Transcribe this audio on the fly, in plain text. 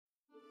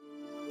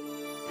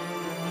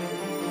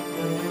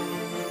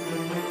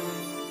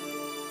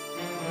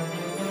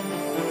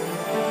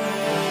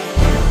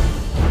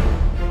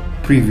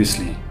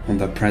Previously, on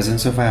the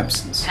presence of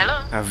absence.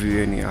 Hello? Have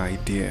you any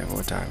idea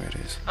what time it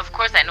is? Of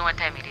course I know what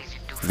time it is, you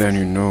do. Then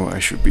you know I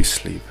should be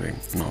sleeping,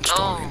 not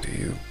talking to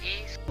you.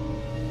 Yes.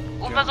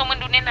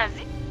 Uvazomuntu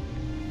unenazi?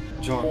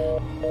 John,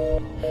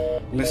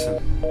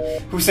 listen.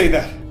 Who say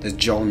that? The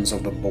Johns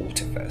of the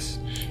multiverse.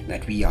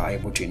 That we are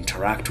able to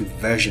interact with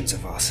versions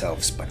of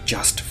ourselves, but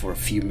just for a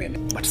few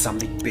minutes. But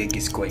something big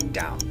is going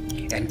down,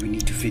 and we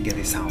need to figure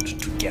this out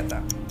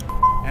together.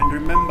 And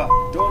remember,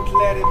 don't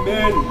let him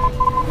in.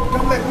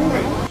 Don't let him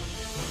in.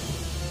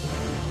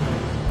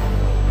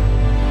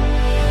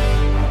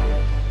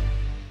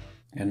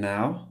 And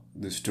now,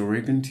 the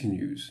story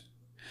continues.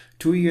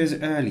 2 years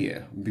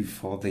earlier,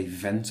 before the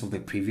events of the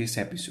previous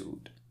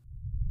episode.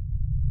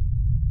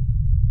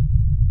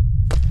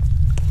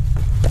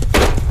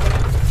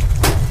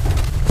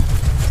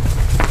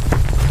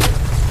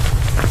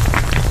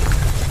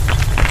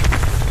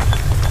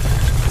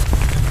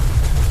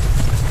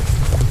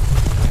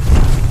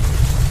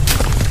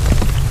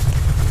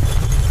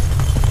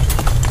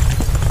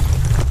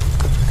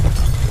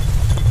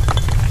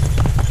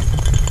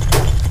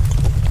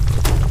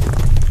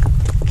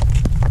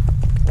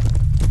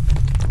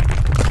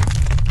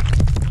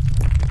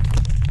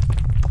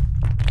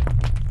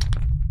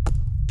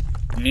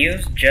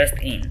 News just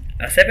in.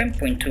 A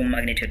 7.2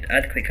 magnitude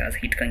earthquake has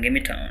hit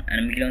Kangemi town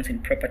and millions in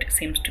property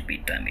seems to be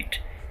damaged.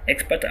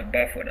 Experts are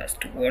baffled as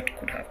to what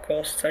could have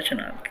caused such an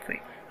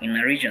earthquake in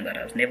a region that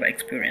has never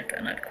experienced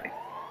an earthquake.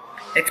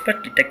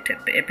 Experts detected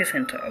the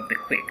epicenter of the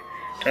quake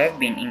to have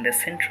been in the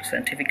Central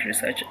Scientific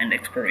Research and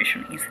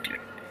Exploration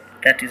Institute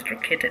that is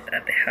located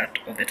at the heart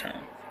of the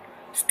town.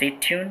 Stay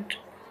tuned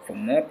for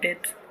more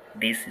updates.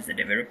 This is a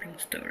developing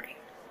story.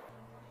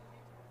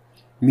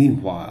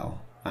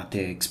 Meanwhile, at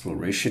the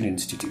Exploration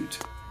Institute.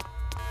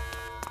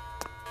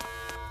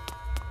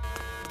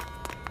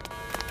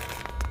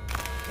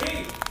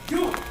 Hey,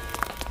 you!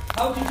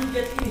 How did you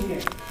get in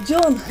here?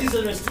 John, This is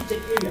a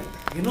restricted area.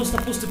 You're not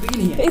supposed to be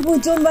in here. ik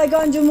moet John bij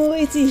Ganjo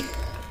Moriti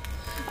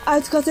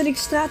uit Katholieke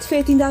straat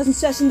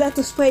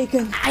 14.036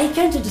 spreken. I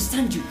can't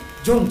understand you.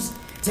 Jones,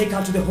 take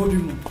her to the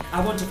holding room.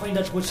 I want to find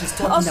out what she's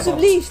talking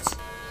Alsjeblieft.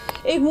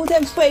 Ik moet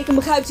hem spreken,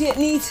 begrijpt u het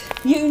niet?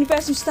 Je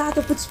universum staat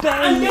op het spel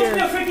about. I'm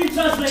getting a hier. freaking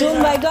translator.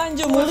 John bij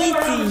Ganjo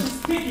Whatever Moriti. she's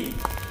speaking.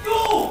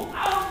 You!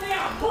 Out there!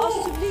 Move!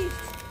 Alsjeblieft.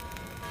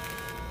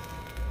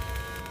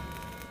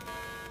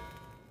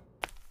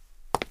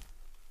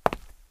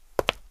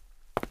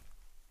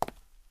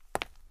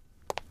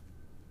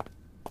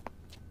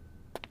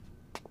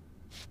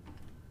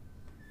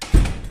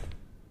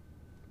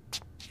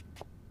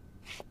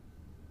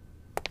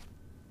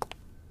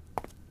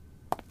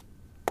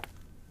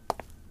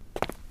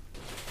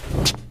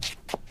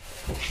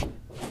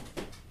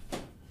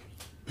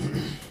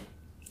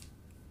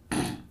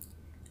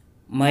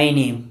 My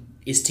name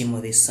is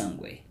Timothy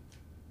Sangwe,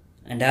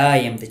 and I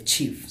am the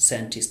chief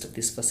scientist of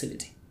this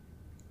facility.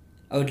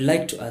 I would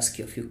like to ask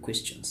you a few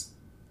questions.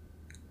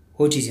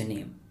 What is your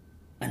name,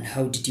 and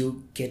how did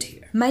you get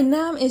here? Mijn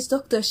naam is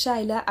Dr.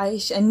 Shaila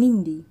Aish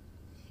Anindi.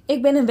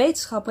 Ik ben een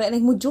wetenschapper en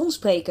ik moet John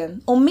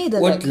spreken.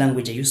 Onmiddellijk. What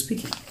language are you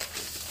speaking?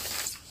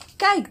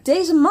 Kijk,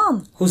 deze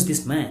man. Who's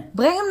this man?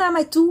 Breng hem naar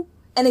mij toe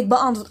en ik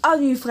beantwoord al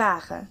uw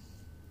vragen.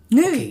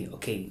 Nu.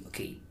 Okay.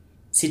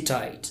 Sit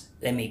tight.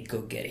 Let me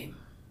go get him.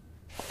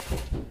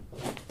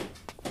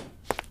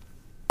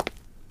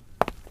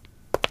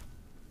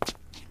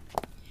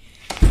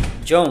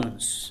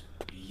 Jones.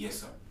 Yes,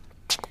 sir.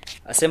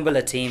 Assemble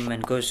a team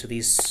and go to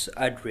this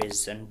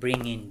address and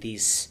bring in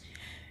this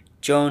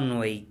John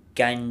Way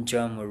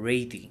Ganja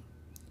Moredi.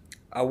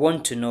 I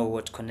want to know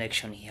what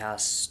connection he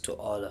has to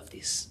all of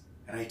this.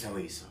 Right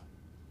away, sir.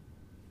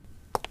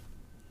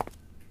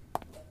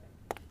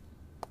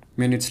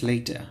 Minutes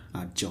later,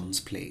 at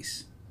John's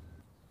place.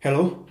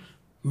 Hello?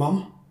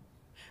 Mom?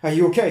 Are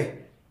you okay?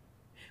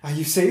 Are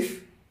you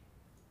safe?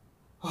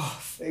 Oh,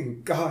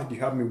 thank God, you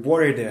had me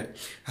worried there.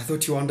 I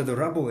thought you were under the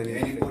rubble and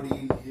Anybody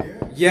in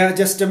here? Yeah,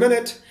 just a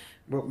minute.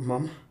 Well,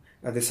 Mom,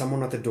 there's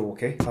someone at the door,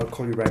 okay? I'll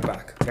call you right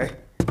back, okay?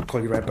 I'll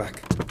call you right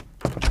back.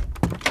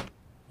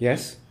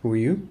 Yes? Who are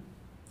you?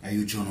 Are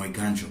you John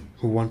Waiganjo?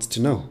 Who wants to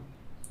know?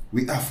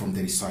 We are from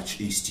the Research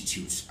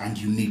Institute, and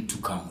you need to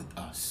come with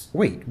us.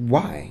 Wait,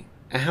 why?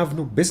 I have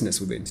no business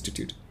with the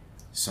Institute.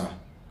 Sir,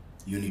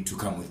 you need to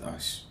come with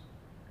us.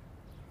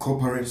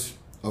 Cooperate,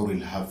 or we'll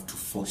have to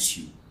force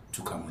you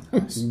to come with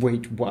us.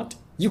 Wait, what?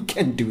 You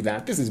can't do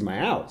that. This is my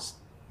house.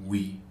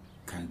 We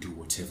can do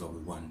whatever we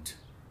want.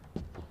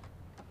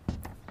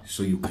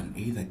 So you can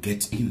either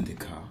get in the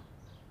car,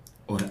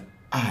 or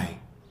I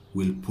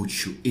will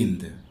put you in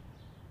there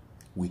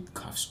with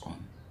cuffs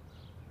on.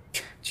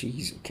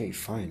 Jeez, okay,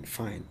 fine.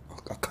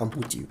 I'll come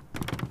with you.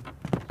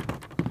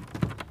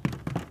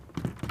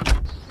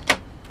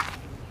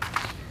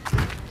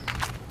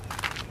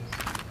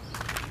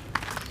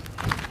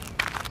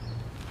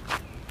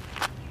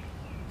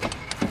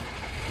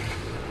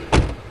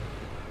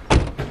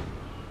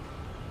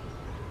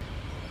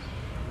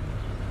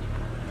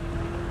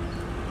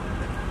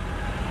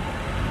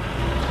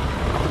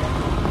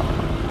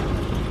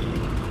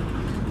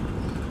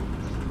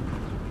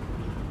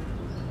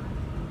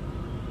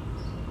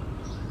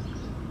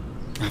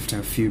 After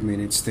a few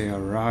minutes, they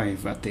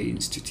arrive at the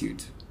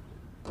institute.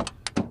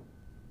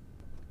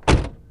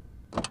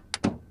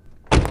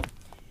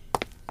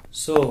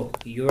 So,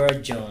 you're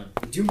John.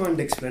 Do you mind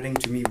explaining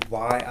to me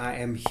why I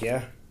am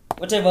here?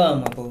 Whatever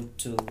I'm about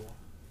to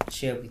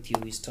share with you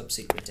is top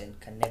secret and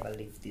can never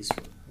leave this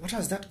room. What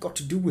has that got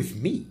to do with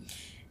me?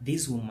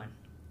 This woman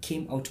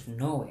came out of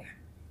nowhere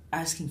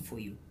asking for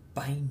you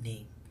by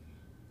name.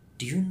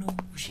 Do you know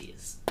who she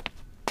is?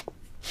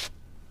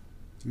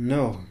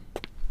 No,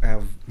 I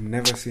have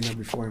never seen her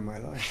before in my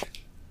life.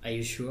 Are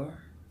you sure?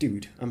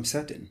 Dude, I'm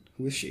certain.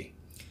 Who is she?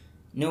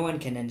 No one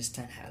can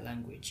understand her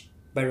language.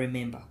 But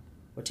remember,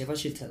 whatever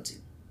she tells you,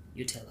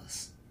 you tell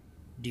us.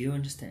 Do you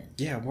understand?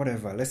 Yeah,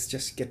 whatever. Let's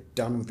just get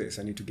done with this.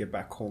 I need to get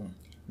back home.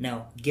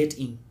 Now, get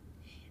in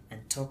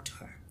and talk to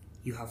her.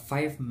 You have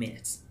 5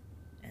 minutes,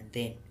 and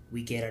then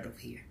we get out of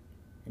here.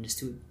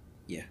 Understood?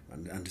 Yeah,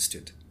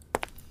 understood.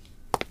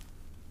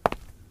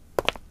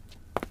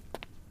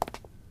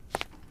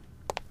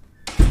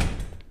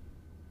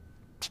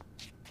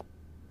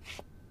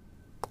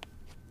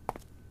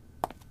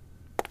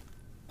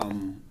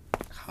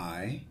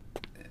 Hi.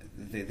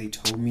 They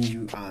told me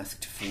you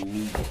asked for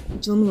me.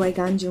 John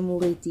Waiganjo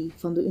Moretti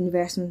van de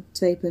Universum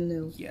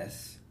 2.0.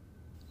 Yes?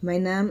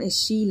 Mijn naam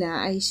is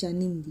Sheila Aisha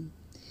Nindi.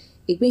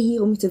 Ik ben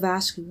hier om je te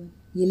waarschuwen.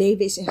 Je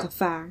leven is in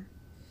gevaar.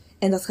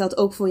 En dat geldt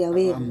ook voor jouw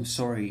wereld. I'm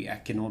sorry, I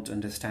cannot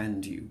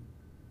understand you.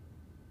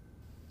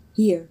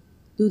 Hier,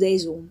 doe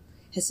deze om.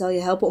 Het zal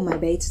je helpen om mij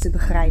beter te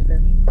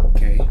begrijpen.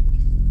 Okay.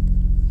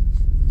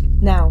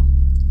 Now,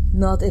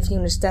 not if you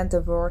understand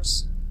the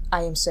words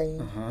I am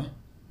saying. Uh-huh.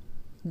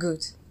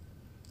 Good.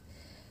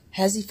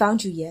 Has he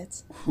found you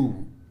yet?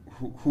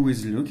 Who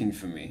is looking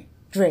for me?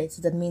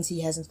 Great, that means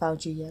he hasn't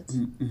found you yet.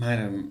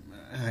 Madam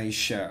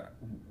Aisha,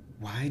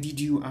 why did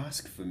you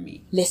ask for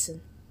me?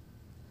 Listen,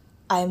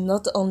 I am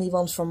not the only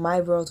one from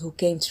my world who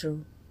came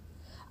through.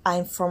 I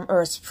am from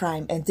Earth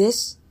Prime, and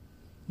this,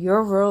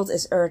 your world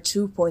is Earth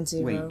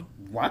 2.0. Wait,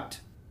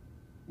 what?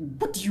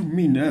 What do you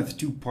mean Earth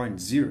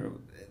 2.0?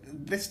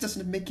 This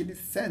doesn't make any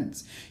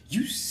sense.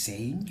 You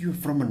saying you're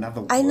from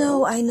another world? I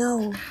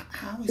know.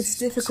 How is It's this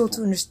difficult to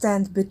possible?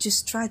 understand, but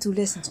just try to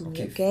listen to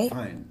me, okay?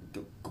 Fine.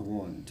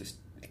 Go on. Just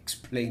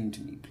explain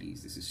to me,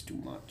 please. This is too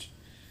much.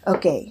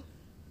 Okay.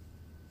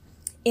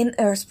 In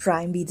Earth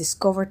Prime, we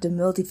discovered the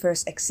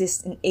multiverse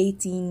exists in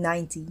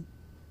 1890.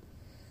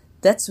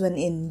 That's when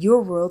in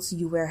your world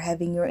you were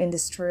having your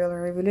industrial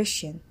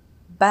revolution.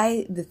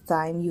 By the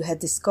time you had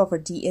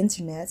discovered the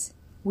internet,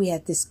 we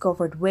had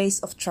discovered ways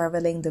of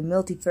traveling the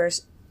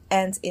multiverse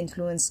and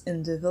influence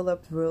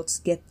undeveloped worlds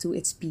get to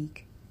its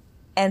peak.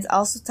 And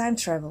also time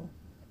travel.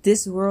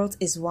 This world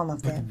is one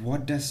of them. But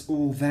what does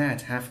all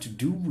that have to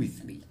do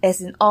with me?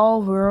 As in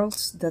all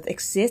worlds that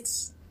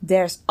exist,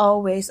 there's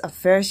always a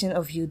version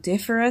of you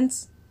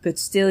different, but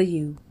still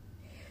you.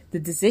 The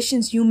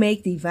decisions you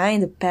make define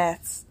the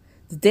paths,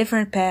 the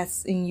different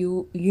paths in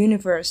your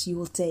universe you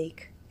will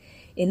take.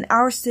 In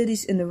our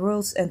studies in the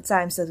worlds and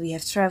times that we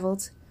have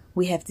traveled,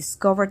 we have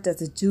discovered that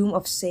the doom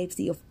of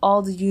safety of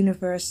all the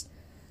universe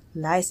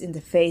lies in the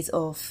fate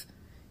of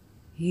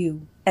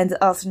you and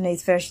the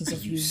alternate versions of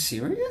Are you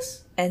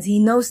serious? And he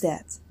knows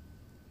that.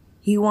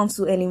 He wants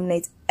to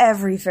eliminate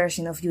every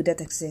version of you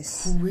that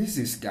exists. Who is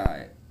this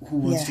guy who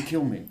wants to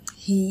kill me?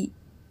 He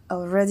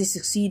already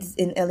succeeded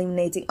in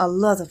eliminating a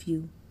lot of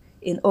you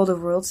in other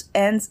worlds,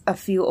 and a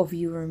few of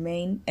you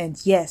remain.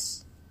 And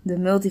yes, the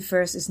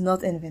multiverse is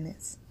not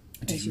infinite.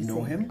 Do you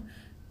know him?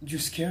 You're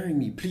scaring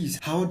me. Please,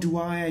 how do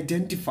I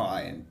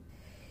identify him?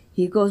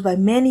 He goes by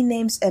many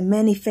names and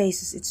many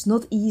faces. It's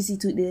not easy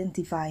to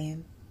identify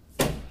him.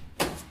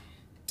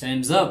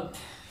 Time's up.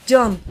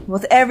 John,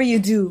 whatever you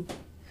do,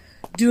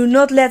 do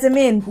not let him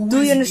in.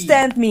 Do you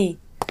understand me?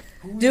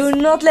 Do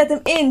not let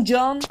him in,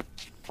 John.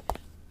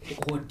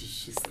 What did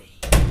she say?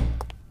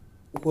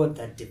 What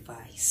that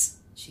device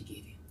she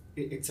gave you?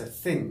 It's a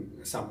thing,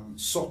 some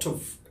sort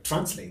of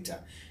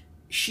translator.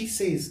 She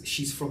says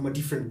she's from a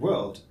different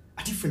world,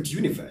 a different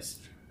universe.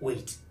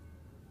 Wait,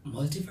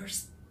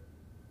 multiverse?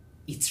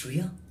 It's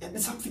real? And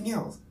something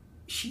else.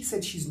 She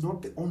said she's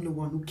not the only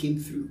one who came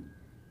through.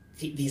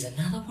 There's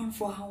another one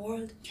for our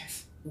world?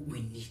 Yes.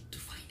 We need to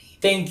find him.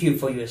 Thank you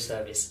for your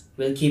service.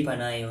 We'll keep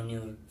an eye on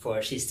you for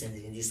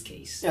assistance in this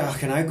case. Yeah,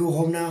 can I go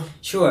home now?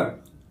 Sure,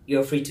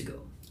 you're free to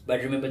go.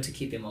 But remember to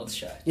keep your mouth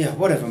shut. Yeah,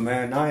 whatever,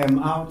 man. I am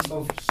out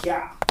of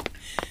here.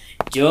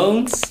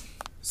 Jones?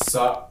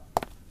 Sir.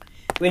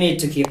 We need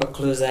to keep a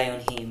close eye on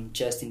him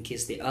just in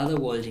case the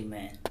otherworldly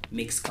man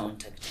makes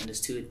contact.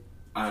 Understood?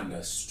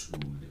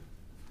 Understood.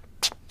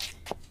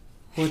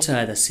 What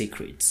other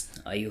secrets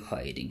are you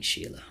hiding,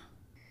 Sheila?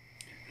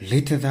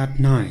 Later that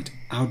night,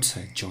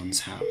 outside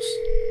John's house.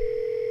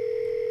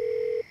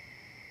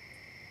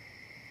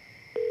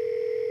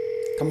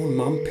 Come on,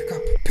 Mom,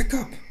 pick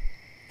up.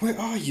 Where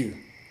are you?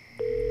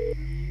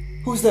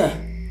 Who's there?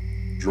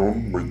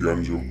 John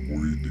Waiganjo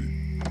Moretti.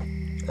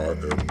 I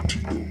am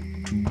Tito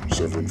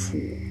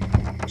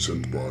 274,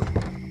 sent by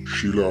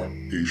Sheila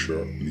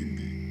Aisha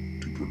Nindi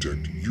to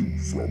protect you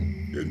from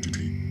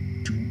Entity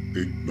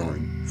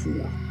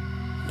 2894.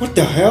 What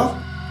the hell?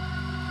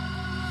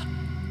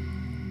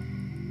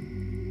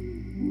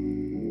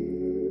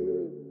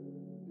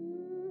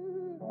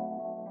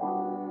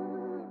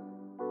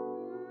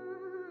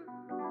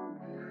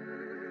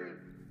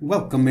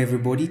 Welcome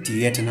everybody to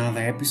yet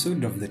another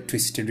episode of the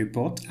Twisted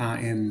Report.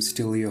 I am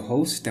still your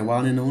host, the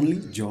one and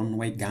only John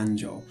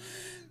Waiganjo.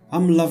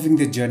 I'm loving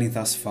the journey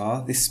thus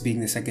far, this being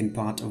the second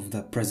part of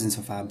the Presence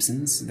of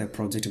Absence, the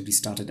project we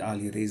started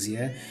earlier this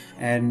year,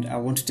 and I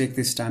want to take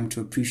this time to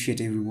appreciate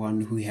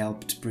everyone who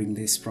helped bring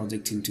this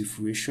project into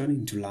fruition,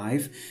 into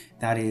life.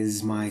 That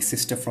is my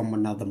sister from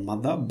another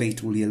mother,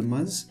 Betul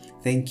Yilmaz.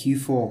 Thank you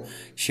for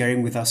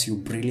sharing with us your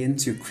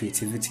brilliance, your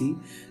creativity.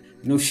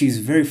 You know, she's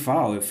very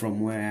far away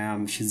from where I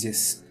am.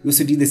 We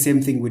also did the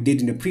same thing we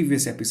did in the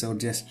previous episode,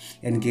 just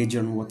engage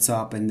on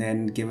WhatsApp and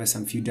then give us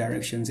some few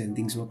directions and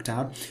things worked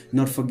out.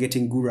 Not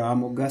forgetting Gura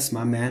Amogas,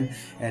 my man,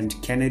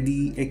 and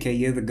Kennedy,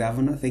 aka the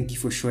governor. Thank you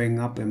for showing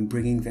up and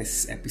bringing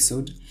this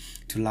episode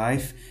to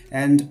life.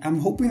 And I'm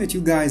hoping that you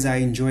guys are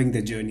enjoying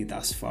the journey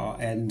thus far.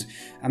 And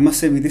I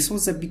must say, this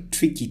was a bit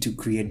tricky to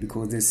create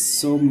because there's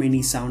so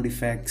many sound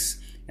effects.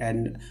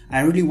 And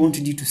I really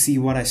wanted you to see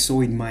what I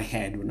saw in my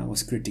head when I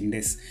was creating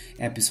this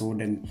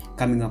episode and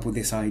coming up with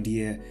this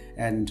idea.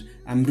 And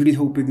I'm really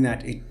hoping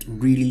that it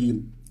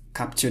really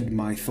captured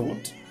my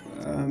thought.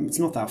 It's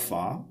not that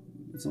far.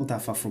 It's not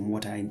that far from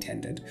what I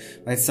intended.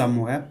 But it's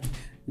somewhere,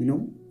 you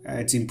know.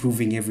 It's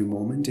improving every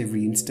moment,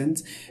 every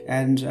instant.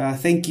 And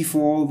thank you for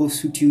all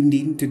those who tuned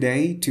in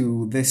today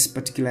to this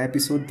particular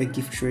episode. Thank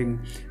you for showing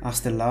us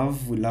the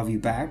love. We love you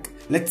back.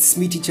 Let's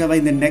meet each other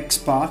in the next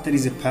part. That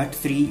is a part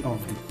 3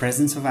 of The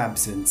Presence of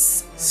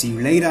Absence. See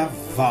you later.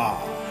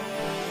 Va.